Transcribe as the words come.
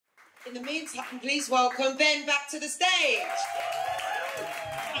In the meantime, please welcome Ben back to the stage.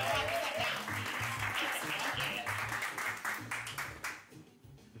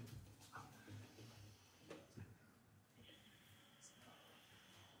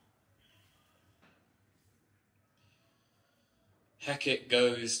 Hecate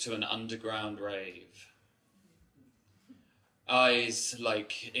goes to an underground rave. Eyes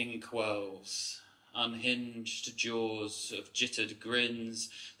like inkwells, unhinged jaws of jittered grins,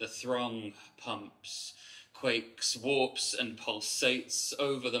 the throng pumps, quakes, warps and pulsates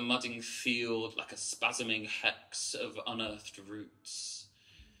over the mudding field like a spasming hex of unearthed roots.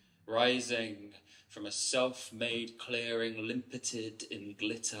 Rising from a self-made clearing limpeted in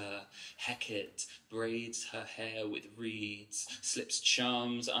glitter, Hecate braids her hair with reeds, slips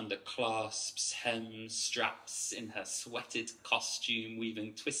charms under clasps, hems, straps in her sweated costume,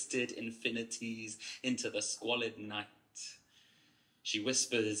 weaving twisted infinities into the squalid night. She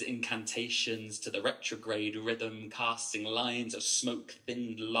whispers incantations to the retrograde rhythm, casting lines of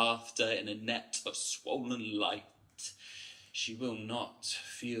smoke-thinned laughter in a net of swollen light. She will not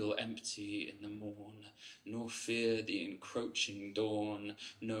feel empty in the morn, nor fear the encroaching dawn.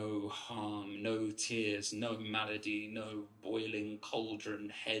 No harm, no tears, no malady, no boiling cauldron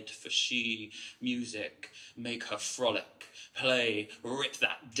head, for she, music, make her frolic, play, rip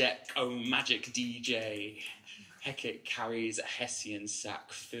that deck, oh magic DJ. Hecate carries a Hessian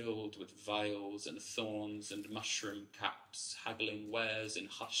sack filled with vials and thorns and mushroom caps, haggling wares in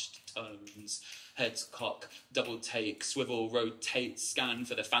hushed tones. Heads cock, double take, swivel, rotate, scan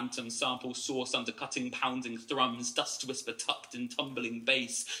for the phantom sample source, undercutting, pounding thrums, dust whisper tucked in tumbling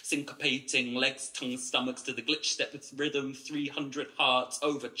bass, syncopating, legs, tongue, stomachs to the glitch step with rhythm, 300 hearts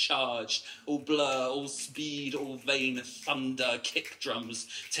overcharged, all blur, all speed, all vain thunder, kick drums,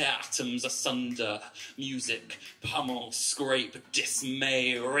 tear atoms asunder, music, pummel, scrape,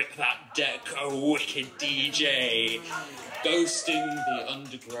 dismay, rip that deck, oh wicked DJ, ghosting the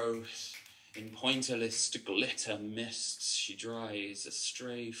undergrowth. In pointerless glitter mists, she dries a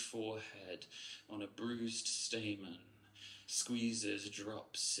stray forehead on a bruised stamen, squeezes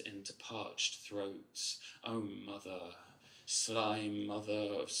drops into parched throats. Oh, mother, sly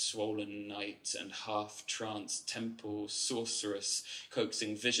mother of swollen night and half-tranced temple, sorceress,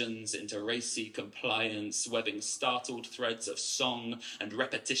 coaxing visions into racy compliance, webbing startled threads of song and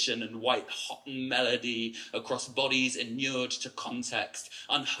repetition and white-hot melody across bodies inured to context,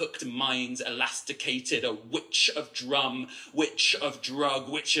 unhooked minds elasticated, a witch of drum, witch of drug,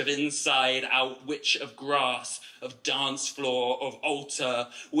 witch of inside out, witch of grass, of dance floor, of altar,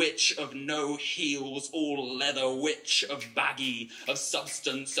 witch of no heels, all leather, witch of baggy, of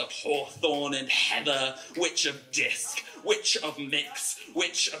substance, of hawthorn and heather, witch of disc, witch of mix,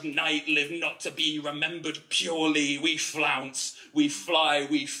 witch of night, live not to be remembered purely. We flounce, we fly,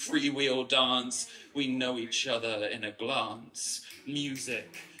 we freewheel dance, we know each other in a glance.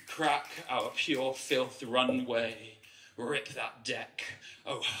 Music, crack our pure filth runway, rip that deck,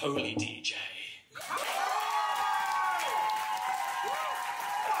 oh holy DJ.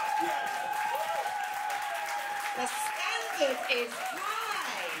 The standard is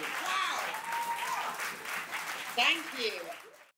high. Wow. Thank you.